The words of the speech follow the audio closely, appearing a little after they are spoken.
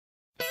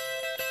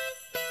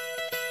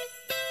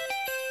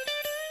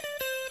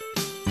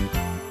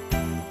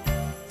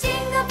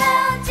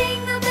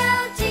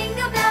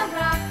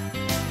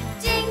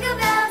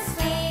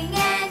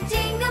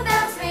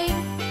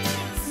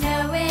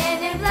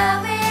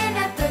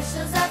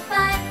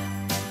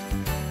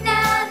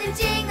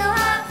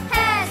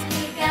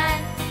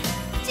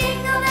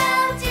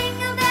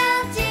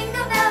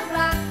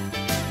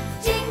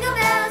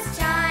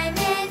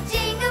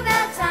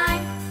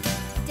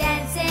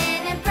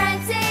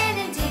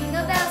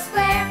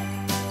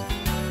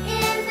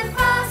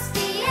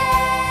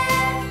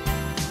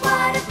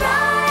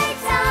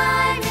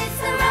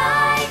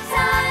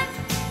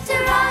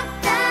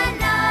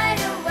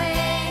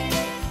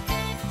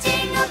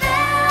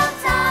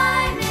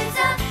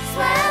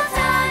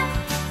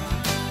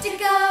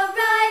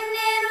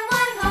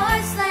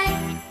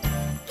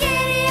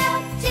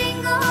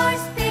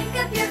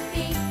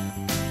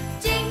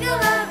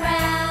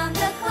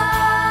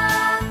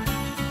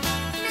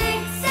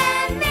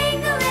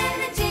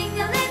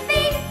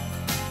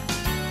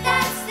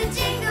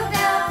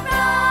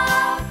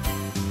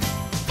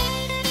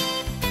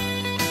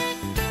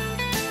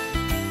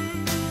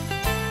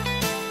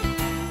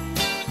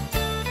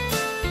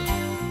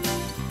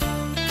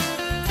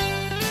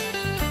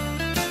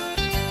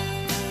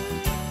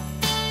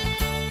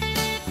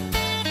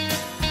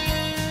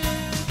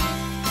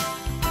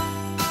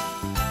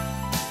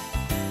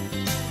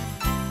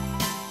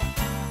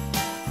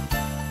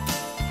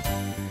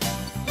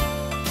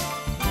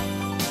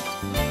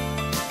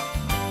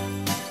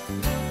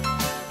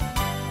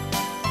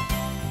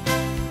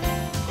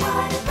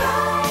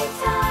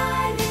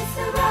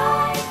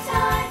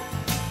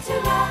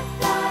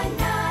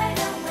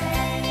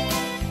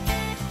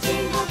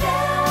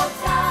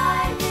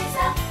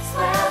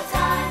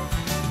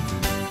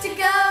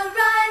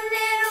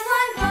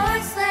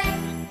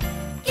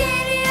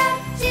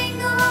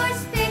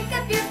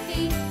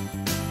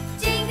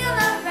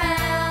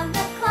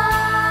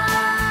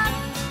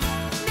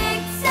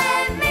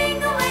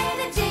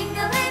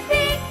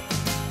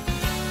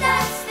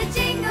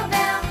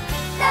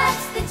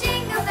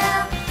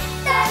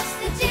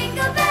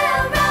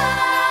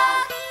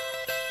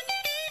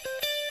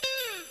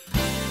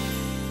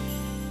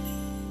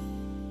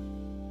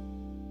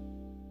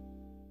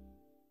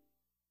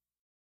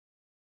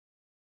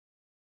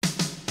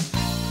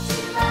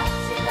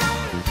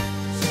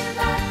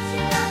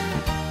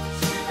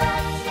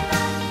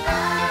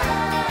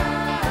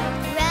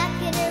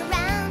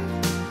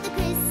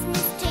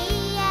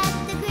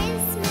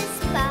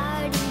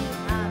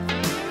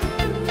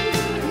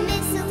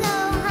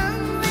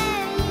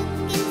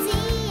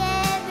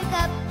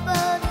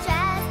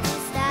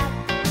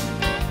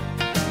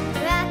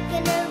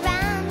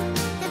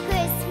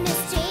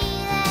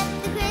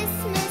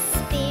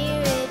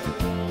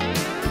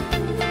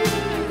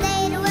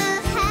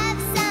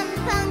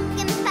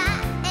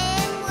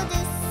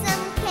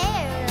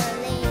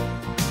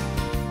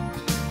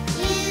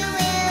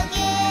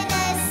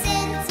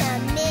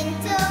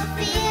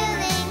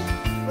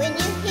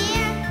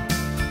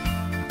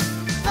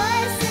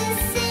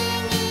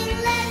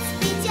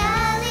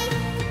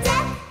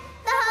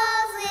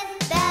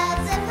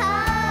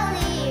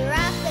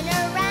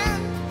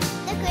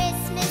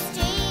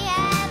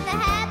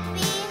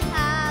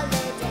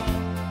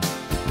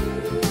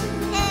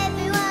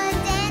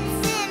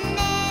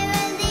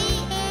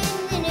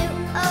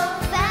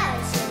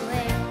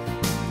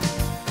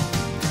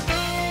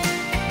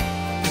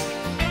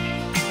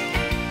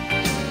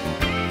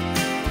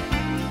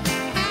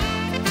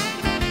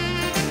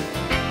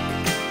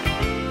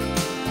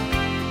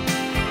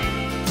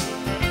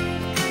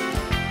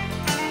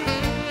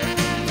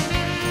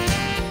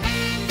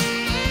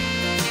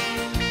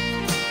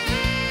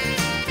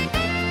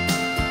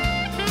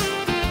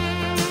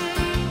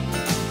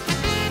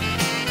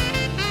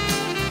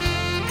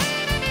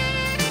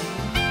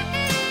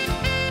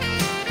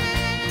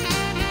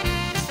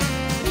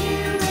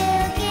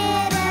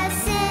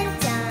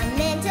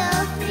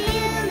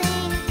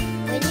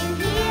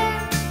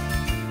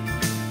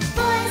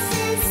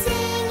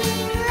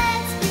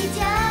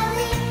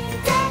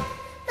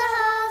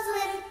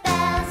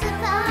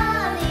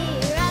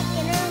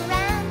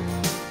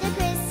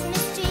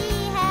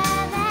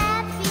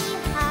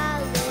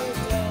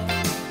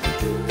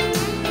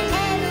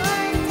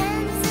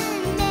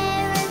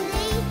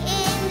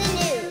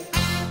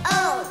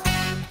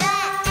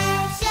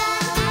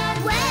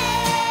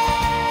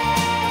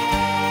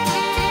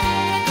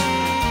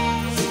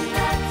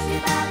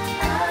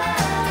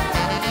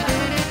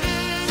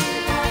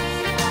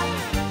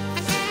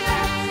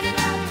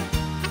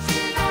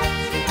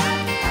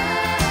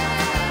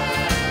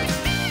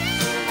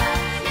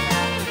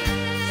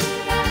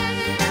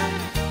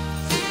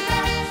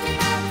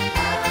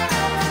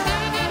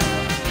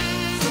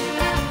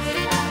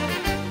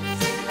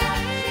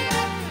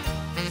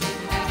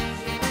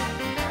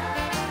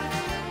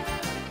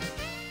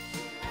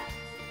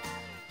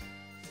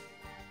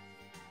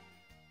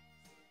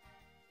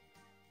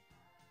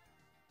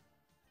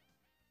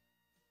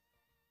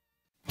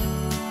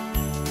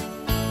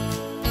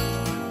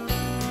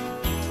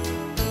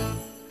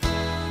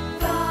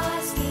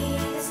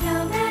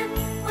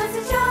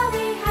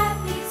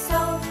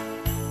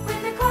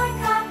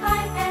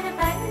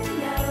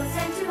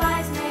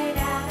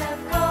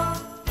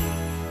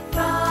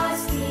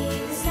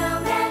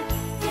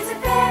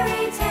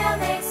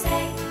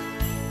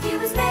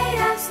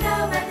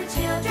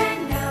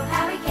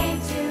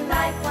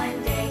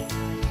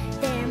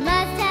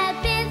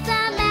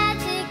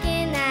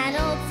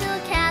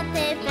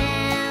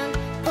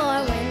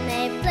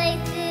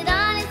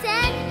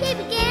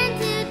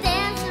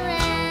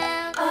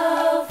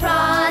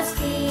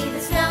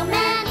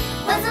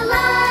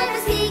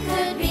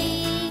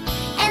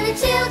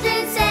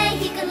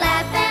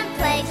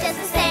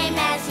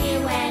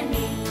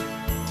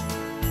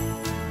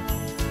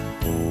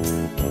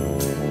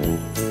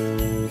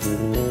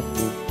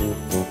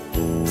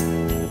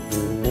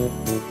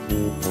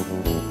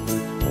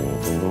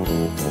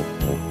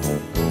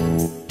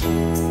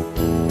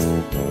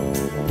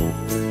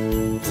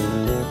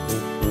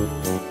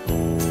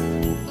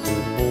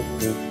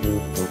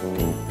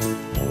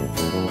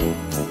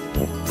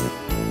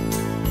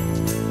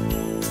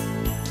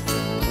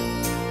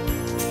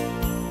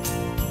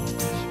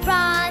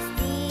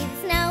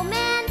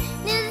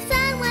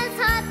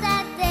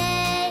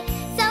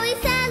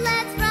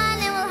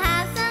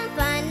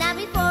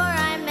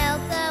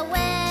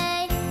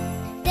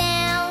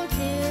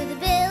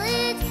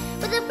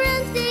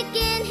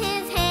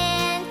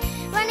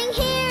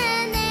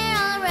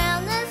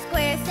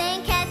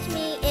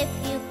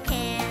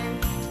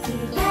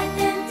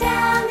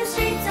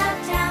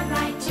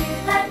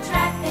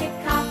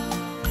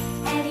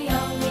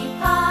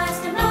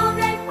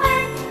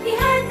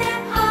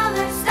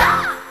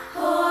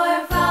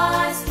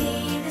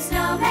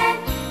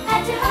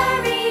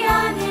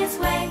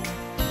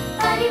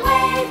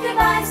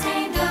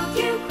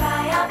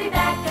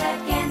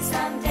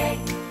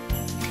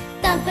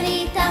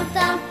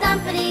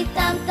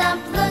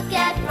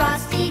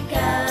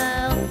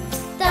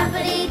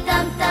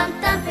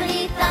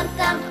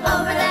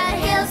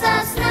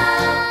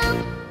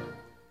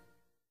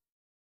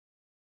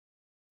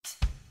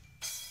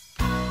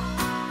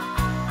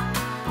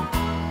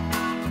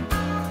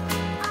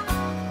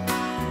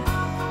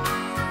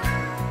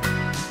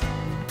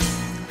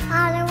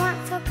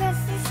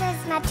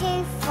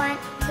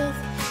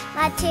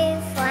my two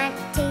front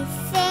teeth,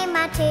 say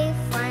my two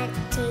front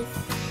teeth.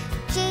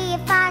 Gee,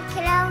 if I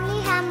could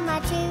only have my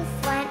two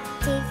front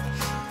teeth,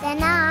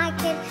 then I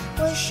could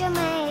wish a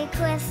Merry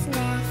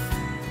Christmas.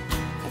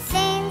 It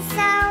seems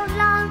so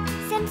long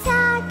since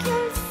I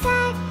could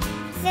say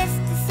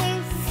Sister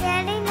Susie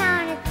sitting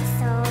on at the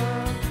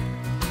store.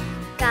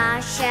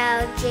 Gosh,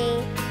 oh gee,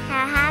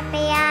 how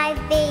happy I'd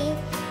be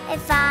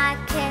if I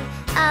could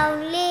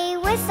only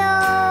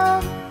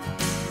whistle.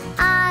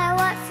 All I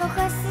want for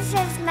Christmas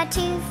is my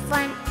two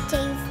front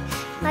teeth,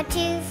 my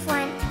two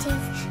front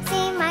teeth,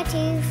 see my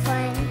two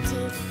front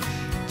teeth.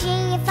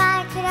 Gee, if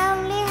I could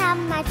only have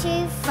my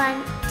two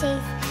front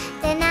teeth,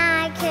 then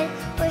I could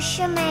wish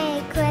a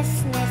Merry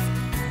Christmas.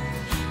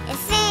 It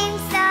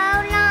seems so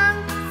long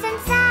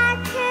since I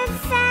could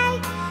say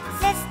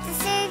Sister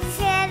Susie's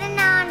sitting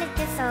on at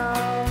the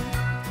door.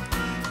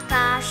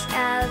 Gosh,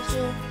 oh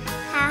gee,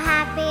 how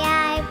happy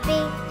I'd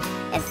be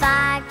if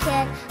I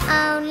could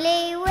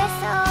only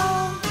whistle.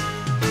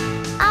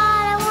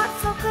 All I want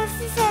for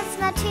Christmas is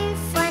my two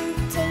front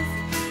teeth,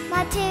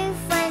 my two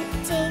front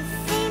teeth,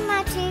 see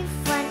my two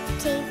front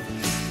teeth.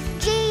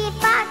 Gee, if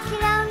I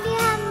could only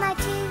have my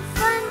two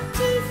front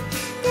teeth,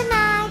 then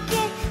I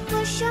could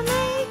wish a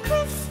Merry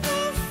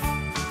Christmas.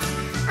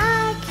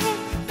 I could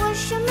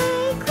wish a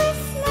Merry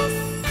Christmas.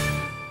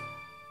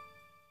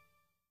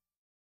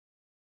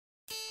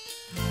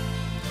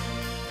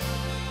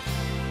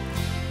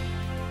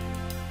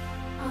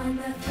 On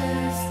the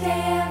first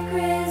day of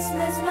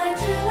Christmas, my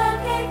true love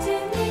gave to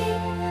me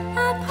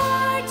a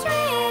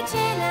partridge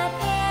in a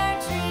pear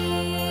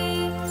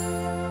tree.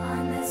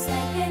 On the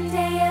second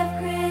day of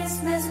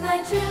Christmas, my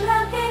true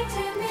love gave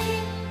to me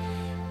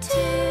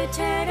two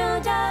turtle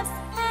doves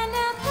and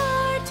a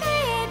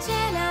partridge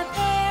in a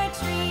pear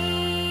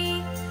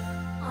tree.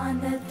 On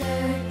the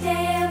third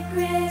day of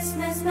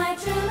Christmas, my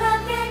true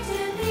love gave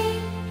to me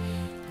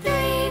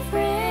three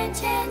French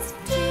hens,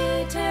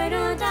 two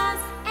turtle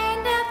doves,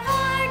 and a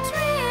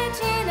partridge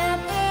in a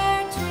pear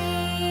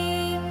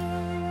tree.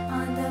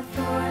 On the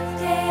fourth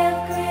day of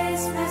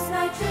Christmas,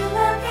 my true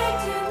love gave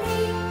to me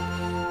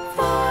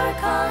four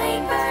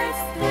calling birds,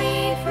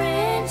 three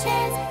French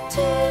hens,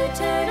 two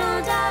turtle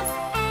doves,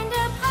 and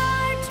a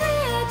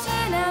partridge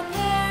in a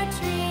pear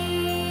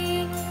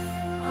tree.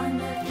 On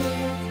the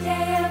fifth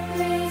day of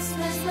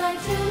Christmas, my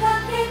true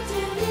love gave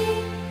to me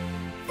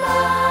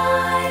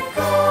five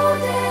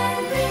golden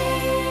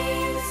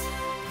rings,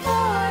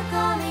 four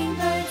calling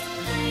birds,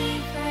 three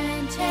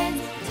French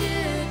hens,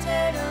 two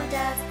turtle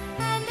doves,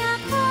 and a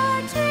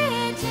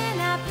partridge in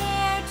a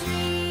pear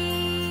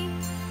tree.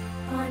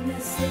 On the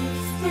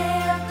sixth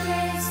day of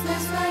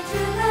Christmas, my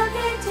true love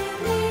gave to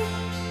me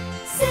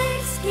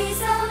six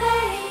geese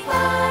a-laying,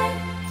 five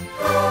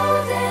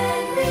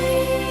golden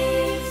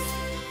rings,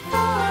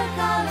 four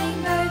calling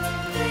birds,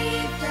 three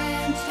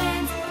French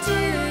hens,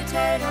 two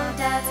turtle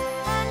doves,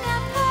 and a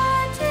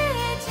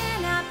partridge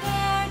in a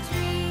pear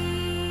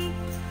tree.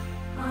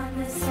 On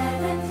the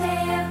seventh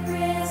day of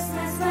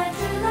Christmas, my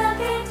true love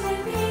gave to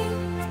me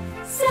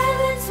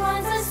seven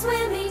swans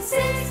a-swimming,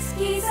 six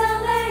geese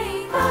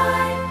a-laying,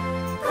 five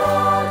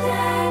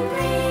golden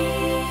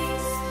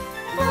rings,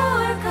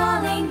 four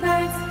calling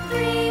birds,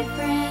 three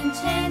French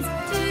hens,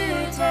 two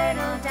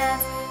turtle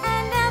doves,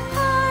 and a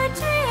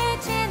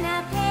partridge in a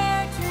pear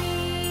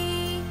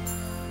tree.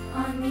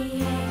 On the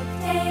eighth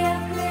day of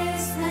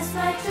Christmas,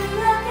 my true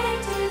love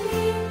gave to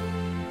me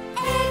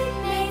eight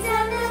maids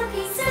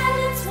a-milking,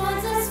 seven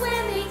swans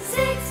a-swimming,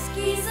 six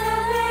geese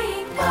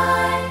a-laying,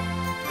 five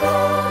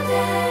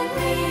golden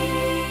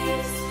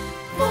rings,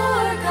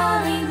 four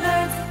calling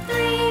birds,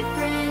 three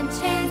French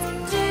hens,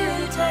 two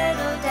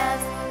turtle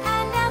doves,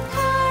 and a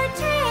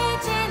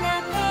partridge in a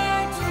pear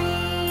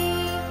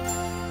tree.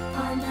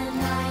 On the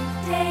ninth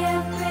day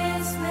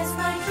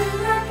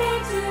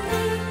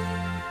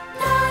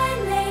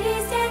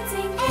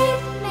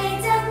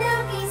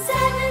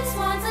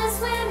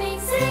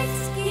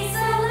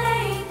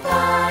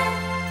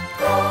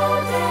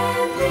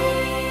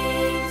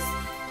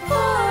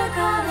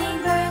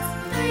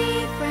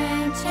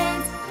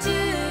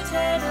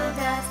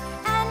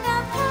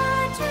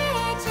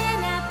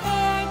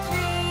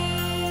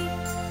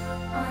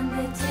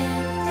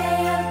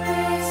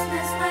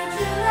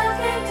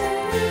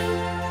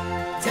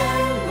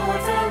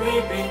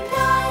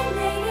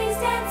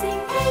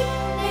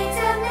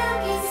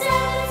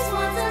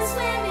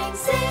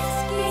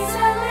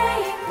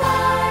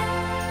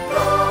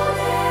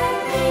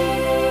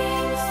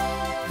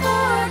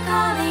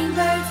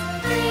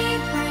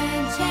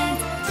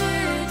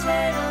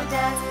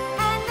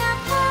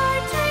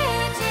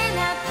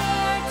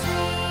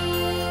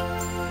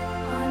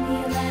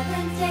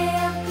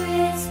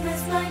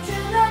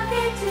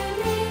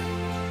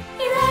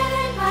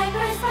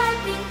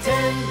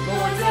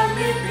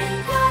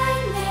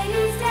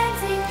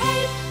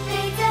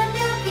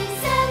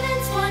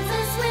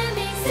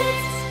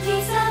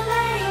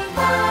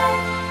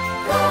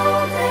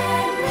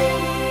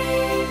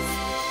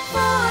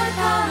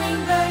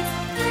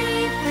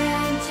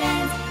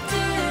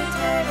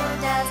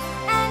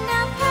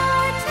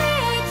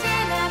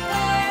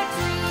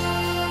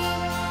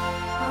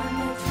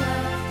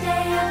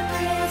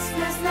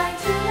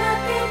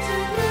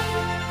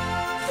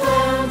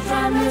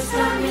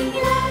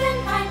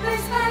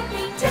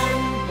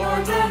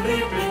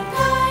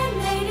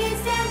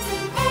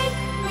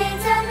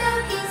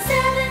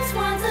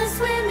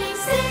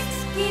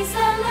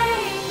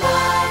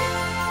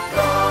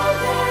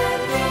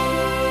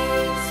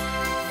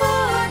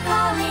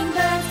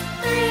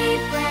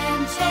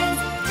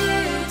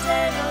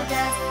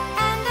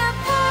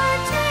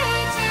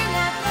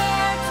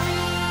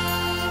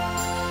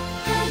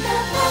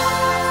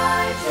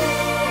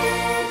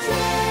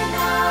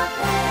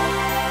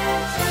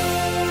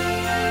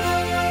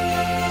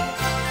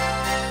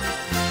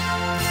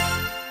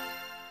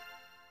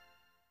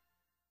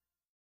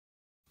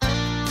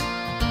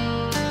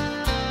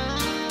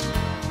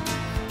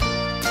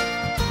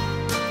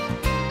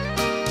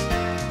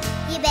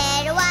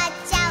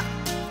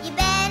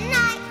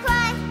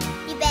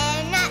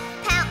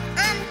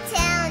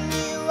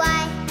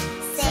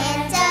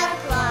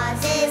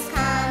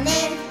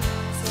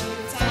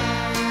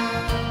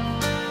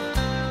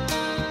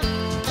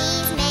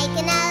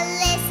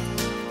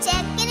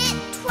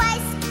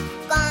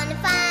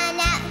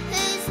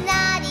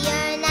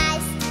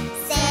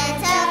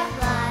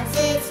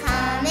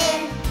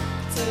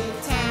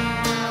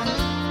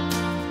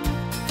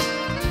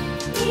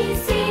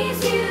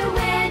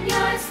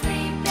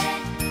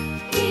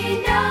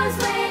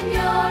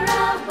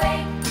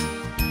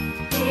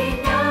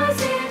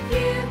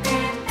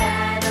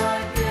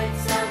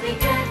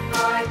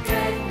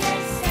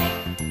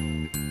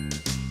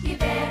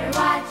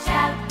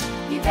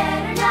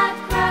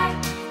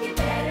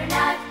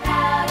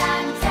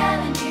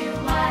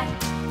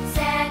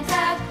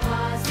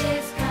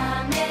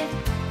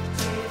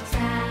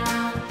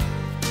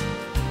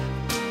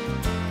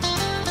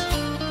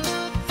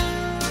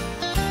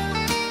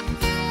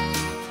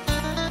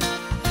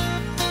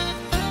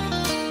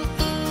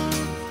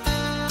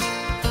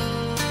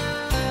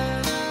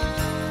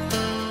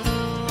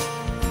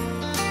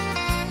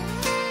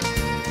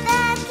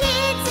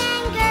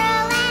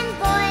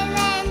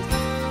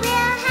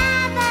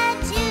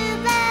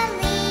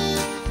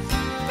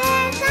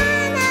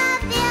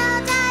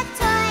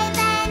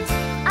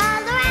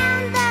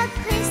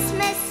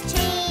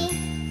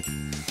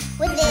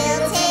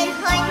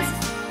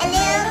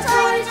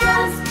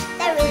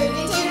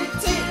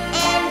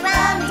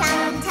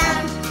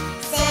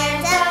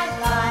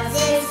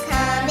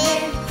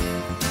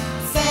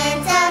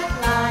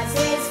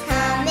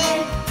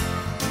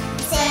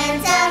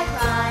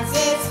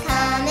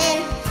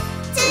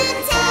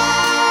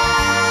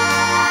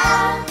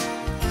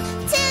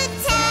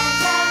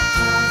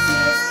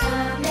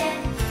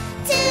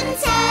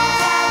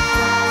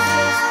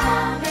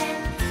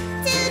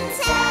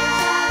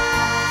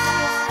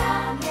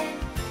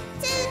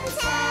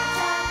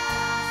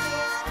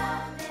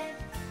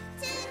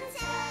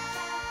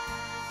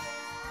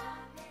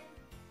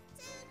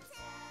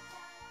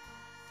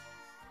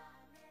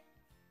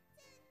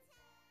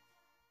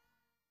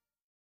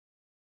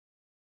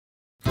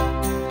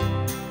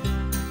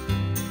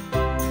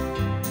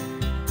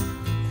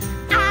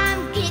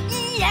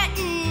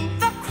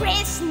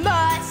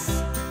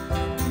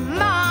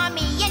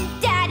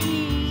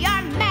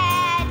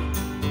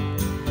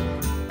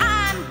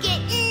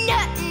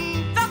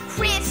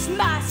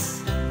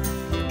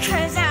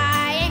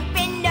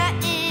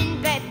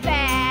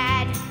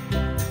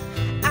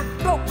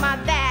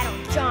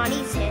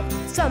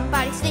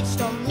Somebody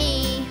snitched on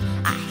me.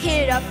 I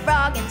hid a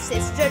frog in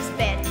sister's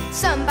bed.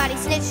 Somebody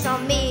snitched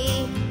on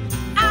me.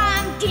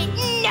 I'm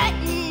getting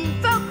nothing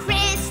for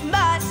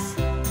Christmas.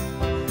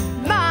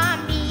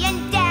 Mommy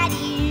and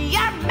Daddy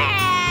are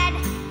mad.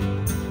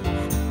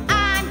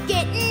 I'm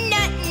getting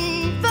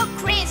nothing for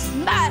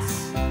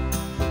Christmas,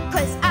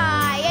 'cause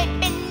I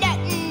ain't been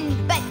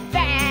nothing but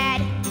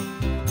bad.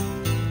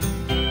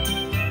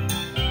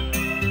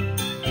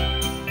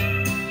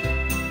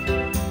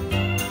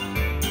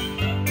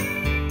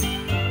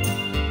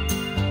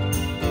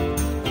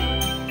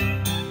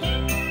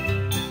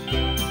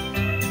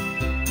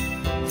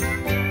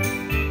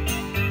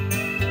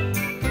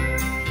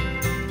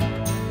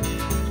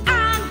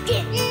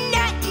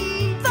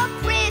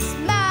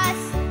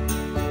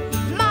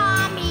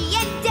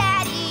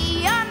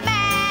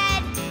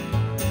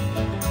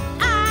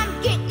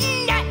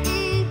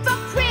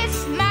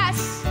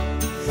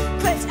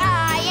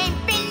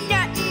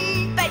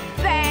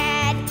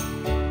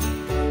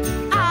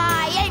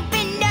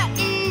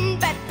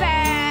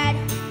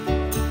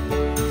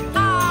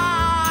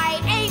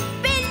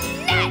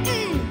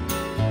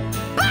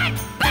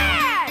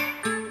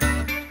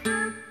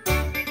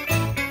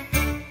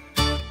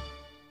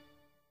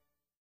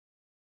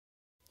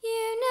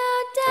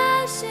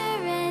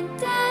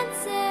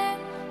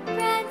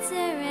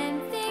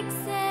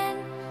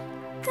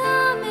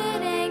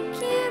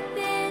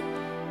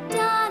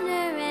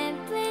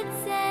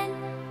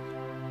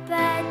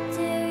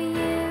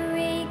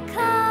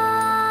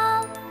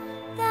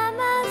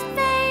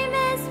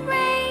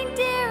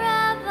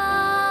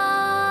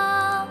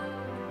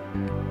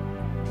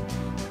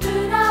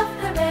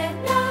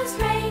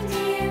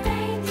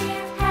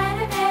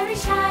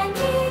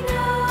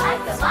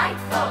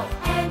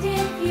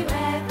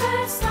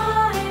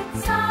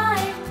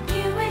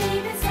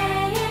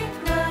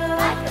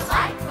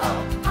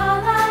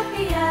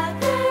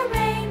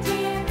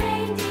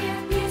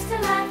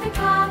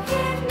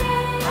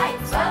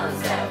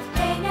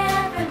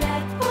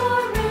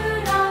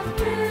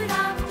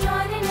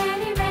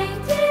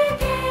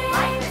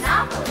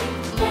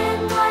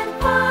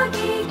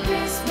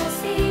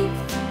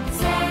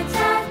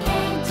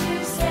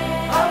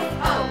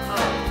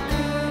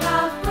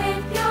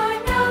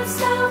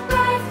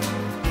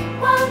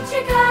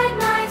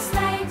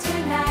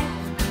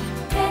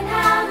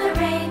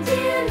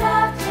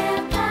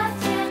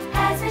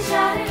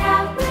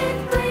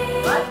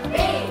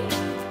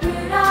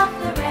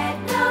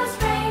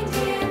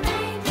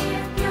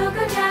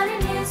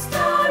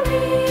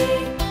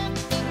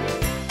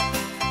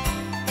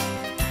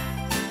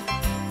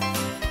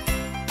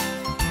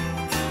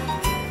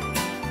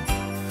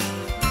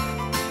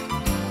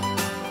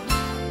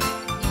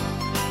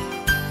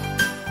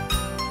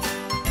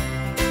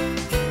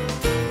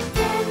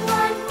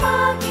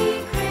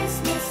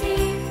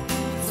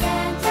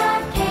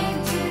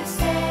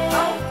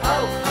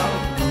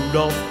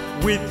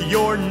 With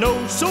your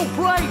nose so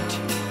bright,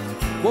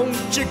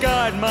 won't you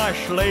guide my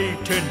sleigh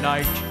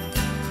tonight?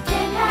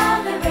 Then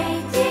how the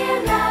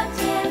reindeer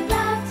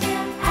loved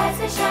him, as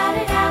they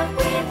shouted out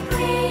with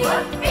glee.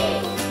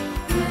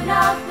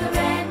 Rudolph the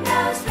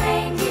red-nosed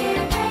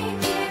reindeer,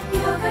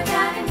 you'll go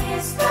down in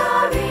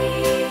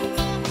history.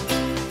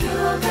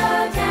 You'll go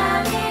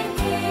down in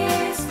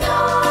history.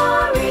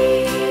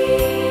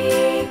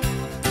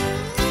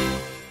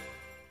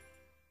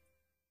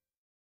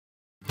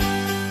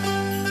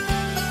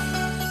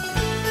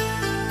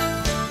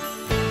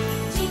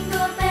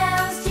 Jingle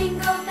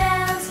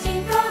bells,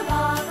 jingle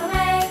all the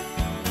way.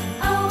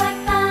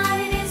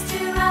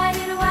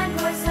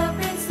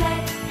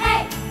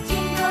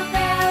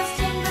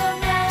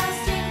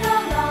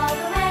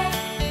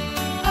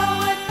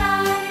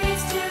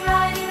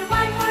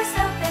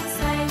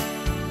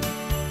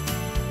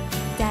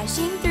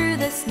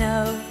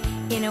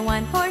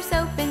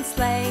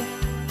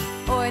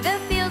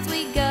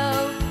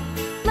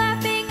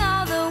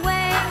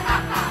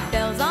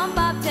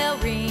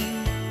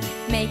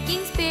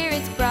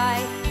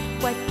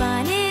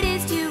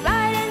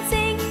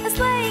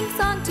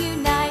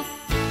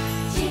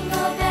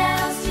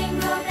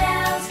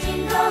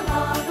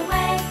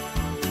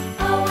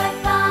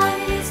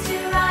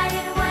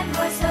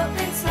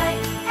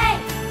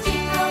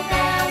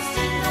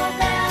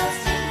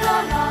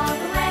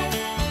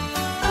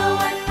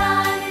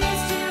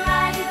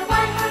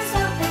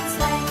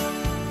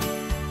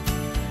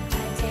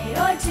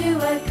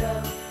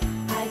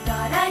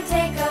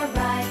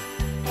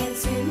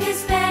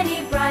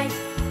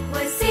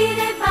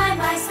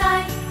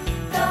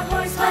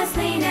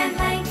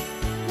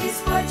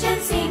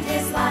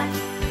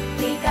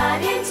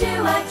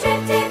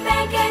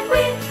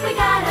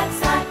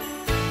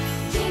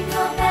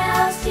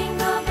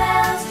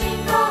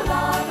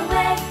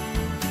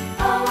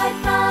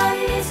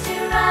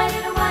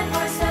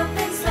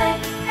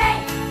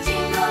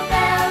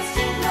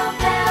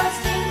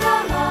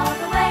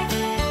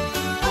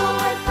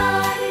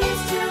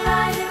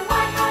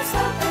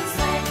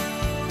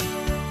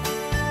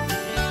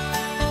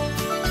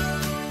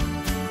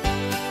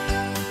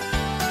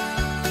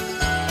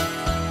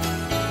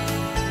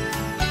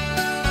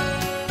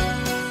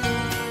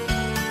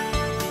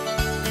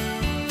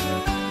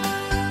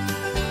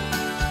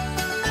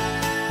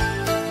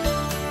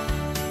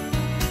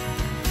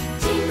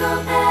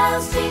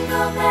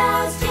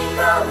 bells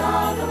jingle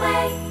all the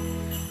way.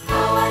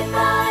 Oh, what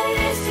fun it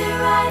is to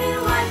ride in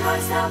a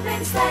one-horse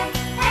open sleigh.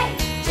 Hey!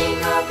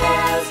 Jingle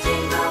bells,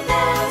 jingle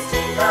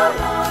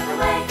all the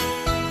way.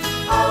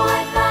 Oh,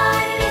 what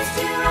fun it is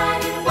to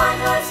ride in a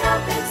one-horse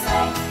open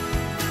sleigh.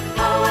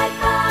 Oh, what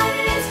fun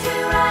it is to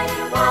ride in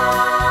a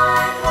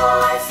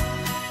one-horse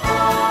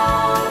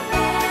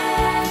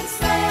open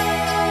sleigh.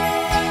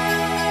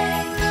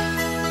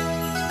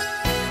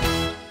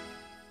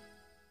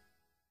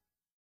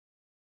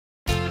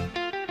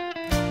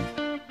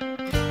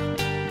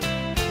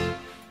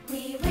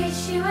 We wish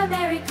you a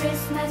Merry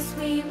Christmas.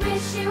 We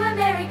wish you a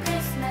Merry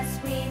Christmas.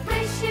 We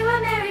wish you a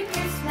Merry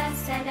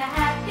Christmas and a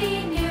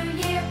Happy New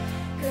Year.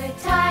 Good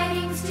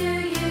tidings to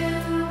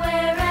you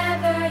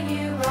wherever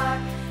you are.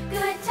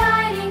 Good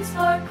tidings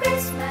for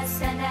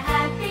Christmas and a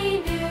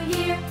Happy New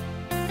Year.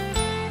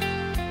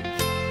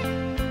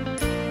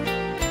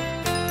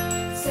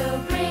 So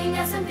bring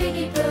us some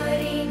figgy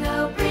pudding,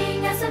 oh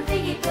bring us some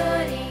figgy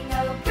pudding,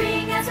 oh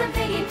bring us some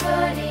figgy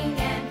pudding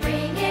and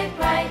bring it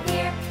right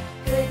here.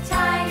 Good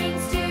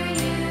tidings to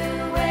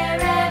you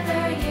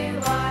wherever you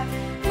are.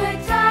 Good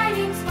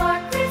tidings for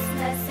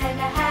Christmas and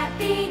a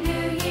Happy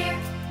New Year.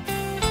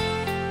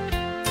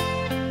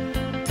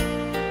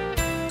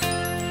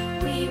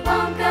 We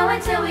won't go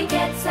until we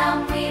get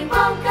some. We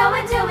won't go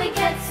until we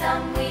get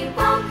some. We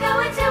won't go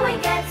until we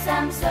get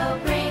some. So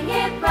bring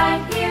it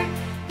right here.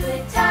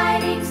 Good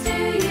tidings to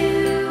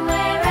you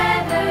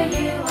wherever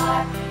you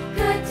are.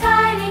 Good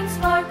tidings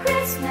for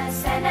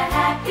Christmas and a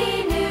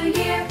Happy New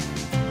Year.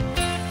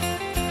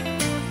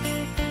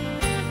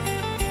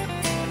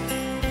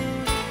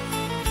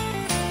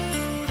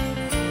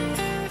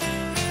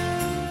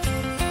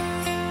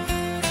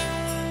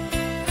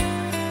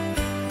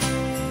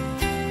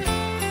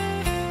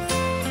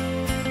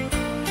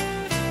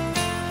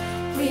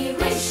 We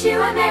wish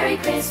you a Merry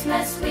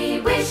Christmas.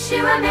 We wish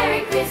you a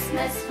Merry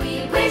Christmas.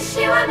 We wish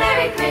you a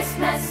Merry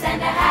Christmas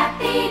and a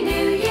Happy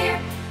New Year.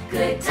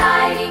 Good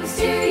tidings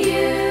to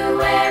you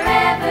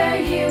wherever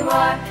you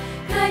are.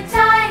 Good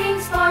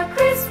tidings for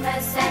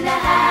Christmas and a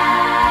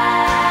Happy